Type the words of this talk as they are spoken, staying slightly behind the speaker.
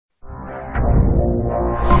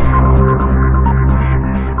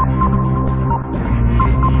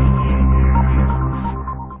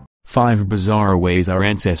5 bizarre ways our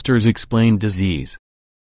ancestors explained disease.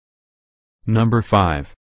 Number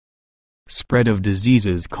 5. Spread of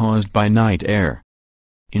diseases caused by night air.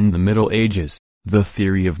 In the Middle Ages, the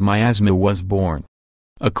theory of miasma was born.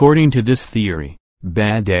 According to this theory,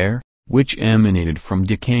 bad air, which emanated from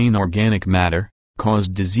decaying organic matter,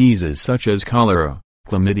 caused diseases such as cholera,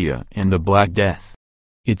 chlamydia and the Black Death.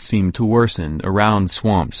 It seemed to worsen around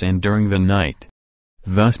swamps and during the night.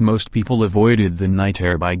 Thus most people avoided the night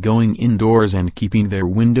air by going indoors and keeping their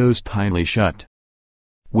windows tightly shut.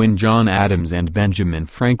 When John Adams and Benjamin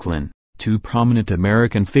Franklin, two prominent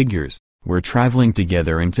American figures, were traveling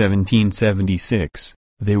together in 1776,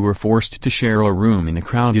 they were forced to share a room in a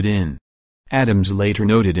crowded inn. Adams later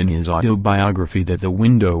noted in his autobiography that the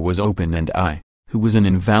window was open and I, who was an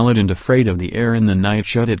invalid and afraid of the air in the night,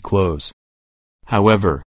 shut it close.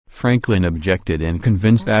 However, Franklin objected and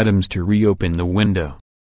convinced Adams to reopen the window.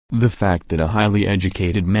 The fact that a highly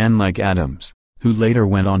educated man like Adams, who later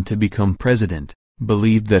went on to become president,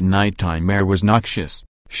 believed that nighttime air was noxious,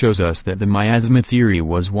 shows us that the miasma theory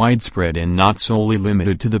was widespread and not solely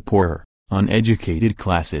limited to the poorer, uneducated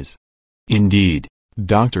classes. Indeed,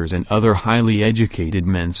 doctors and other highly educated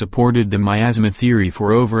men supported the miasma theory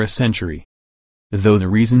for over a century. Though the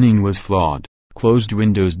reasoning was flawed, closed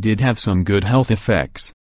windows did have some good health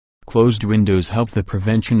effects. Closed windows help the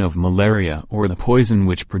prevention of malaria or the poison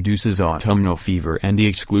which produces autumnal fever and the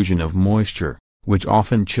exclusion of moisture, which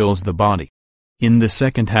often chills the body. In the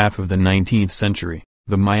second half of the 19th century,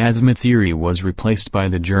 the miasma theory was replaced by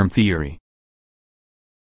the germ theory.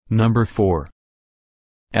 Number 4.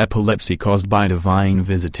 Epilepsy caused by divine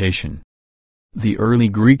visitation. The early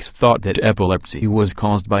Greeks thought that epilepsy was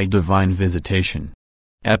caused by divine visitation.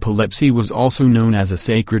 Epilepsy was also known as a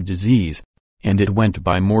sacred disease, and it went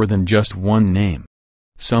by more than just one name.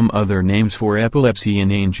 Some other names for epilepsy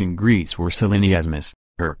in ancient Greece were seleniasmus,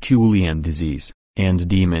 Herculean disease, and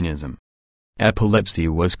demonism. Epilepsy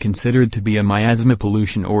was considered to be a miasma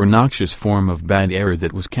pollution or noxious form of bad air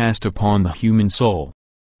that was cast upon the human soul.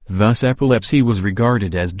 Thus epilepsy was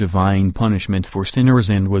regarded as divine punishment for sinners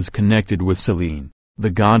and was connected with Selene, the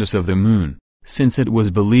goddess of the moon, since it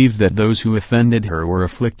was believed that those who offended her were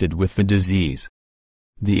afflicted with the disease.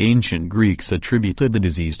 The ancient Greeks attributed the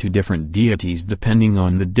disease to different deities depending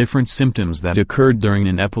on the different symptoms that occurred during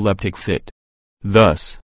an epileptic fit.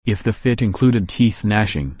 Thus, if the fit included teeth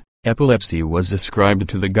gnashing, epilepsy was ascribed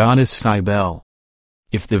to the goddess Cybele.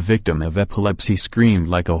 If the victim of epilepsy screamed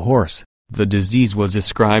like a horse, the disease was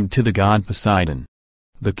ascribed to the god Poseidon.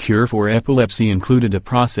 The cure for epilepsy included a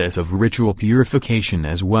process of ritual purification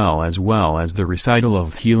as well as the recital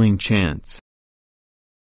of healing chants.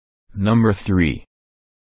 Number 3.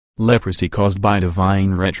 Leprosy caused by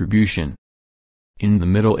divine retribution. In the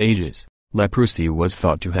Middle Ages, leprosy was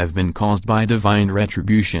thought to have been caused by divine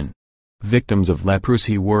retribution. Victims of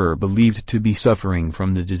leprosy were believed to be suffering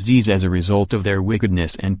from the disease as a result of their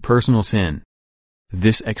wickedness and personal sin.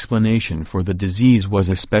 This explanation for the disease was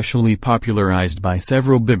especially popularized by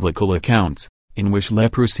several biblical accounts, in which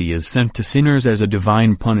leprosy is sent to sinners as a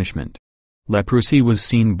divine punishment. Leprosy was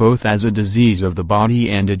seen both as a disease of the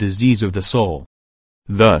body and a disease of the soul.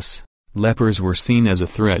 Thus, lepers were seen as a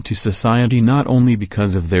threat to society not only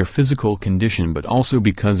because of their physical condition but also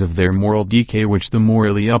because of their moral decay which the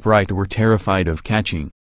morally upright were terrified of catching.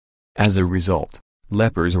 As a result,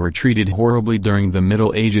 lepers were treated horribly during the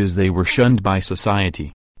Middle Ages. They were shunned by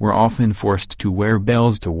society, were often forced to wear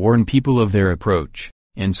bells to warn people of their approach,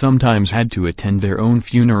 and sometimes had to attend their own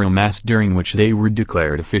funeral mass during which they were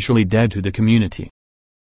declared officially dead to the community.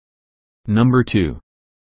 Number 2.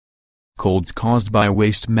 Colds caused by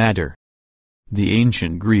waste matter. The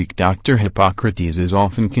ancient Greek doctor Hippocrates is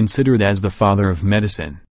often considered as the father of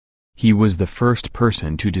medicine. He was the first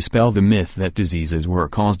person to dispel the myth that diseases were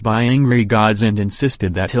caused by angry gods and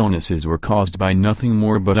insisted that illnesses were caused by nothing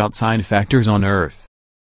more but outside factors on earth.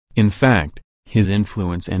 In fact, his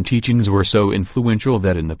influence and teachings were so influential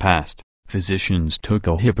that in the past, physicians took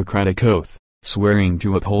a Hippocratic oath, swearing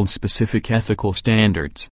to uphold specific ethical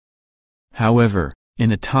standards. However,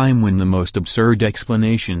 in a time when the most absurd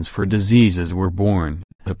explanations for diseases were born,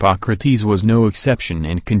 Hippocrates was no exception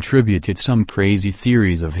and contributed some crazy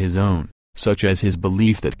theories of his own, such as his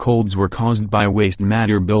belief that colds were caused by waste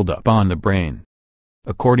matter buildup on the brain.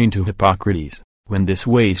 According to Hippocrates, when this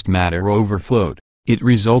waste matter overflowed, it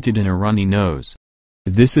resulted in a runny nose.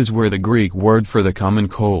 This is where the Greek word for the common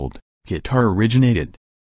cold, catarrh, originated.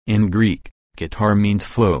 In Greek, catarrh means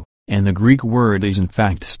flow, and the Greek word is in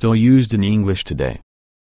fact still used in English today.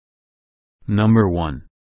 Number 1.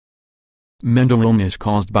 Mental illness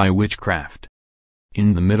caused by witchcraft.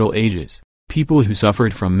 In the Middle Ages, People who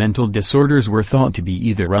suffered from mental disorders were thought to be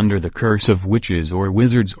either under the curse of witches or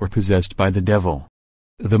wizards or possessed by the devil.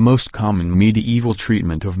 The most common medieval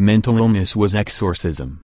treatment of mental illness was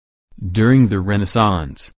exorcism. During the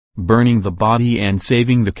Renaissance, burning the body and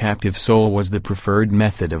saving the captive soul was the preferred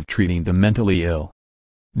method of treating the mentally ill.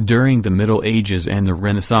 During the Middle Ages and the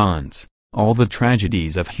Renaissance, all the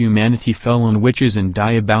tragedies of humanity fell on witches and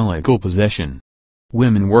diabolical possession.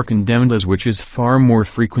 Women were condemned as witches far more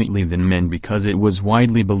frequently than men because it was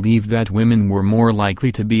widely believed that women were more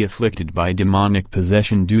likely to be afflicted by demonic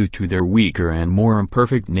possession due to their weaker and more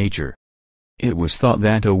imperfect nature. It was thought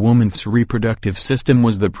that a woman's reproductive system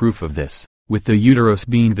was the proof of this, with the uterus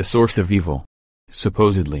being the source of evil.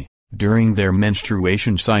 Supposedly, during their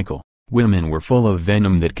menstruation cycle, women were full of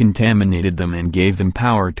venom that contaminated them and gave them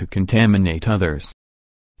power to contaminate others.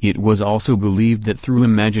 It was also believed that through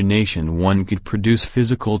imagination one could produce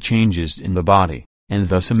physical changes in the body, and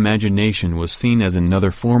thus imagination was seen as another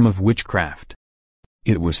form of witchcraft.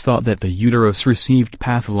 It was thought that the uterus received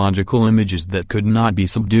pathological images that could not be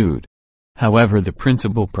subdued. However, the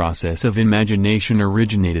principal process of imagination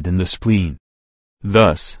originated in the spleen.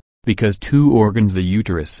 Thus, because two organs, the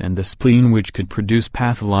uterus and the spleen, which could produce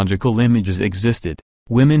pathological images existed,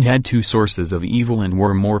 women had two sources of evil and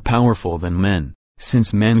were more powerful than men,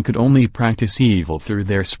 since men could only practice evil through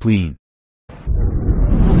their spleen.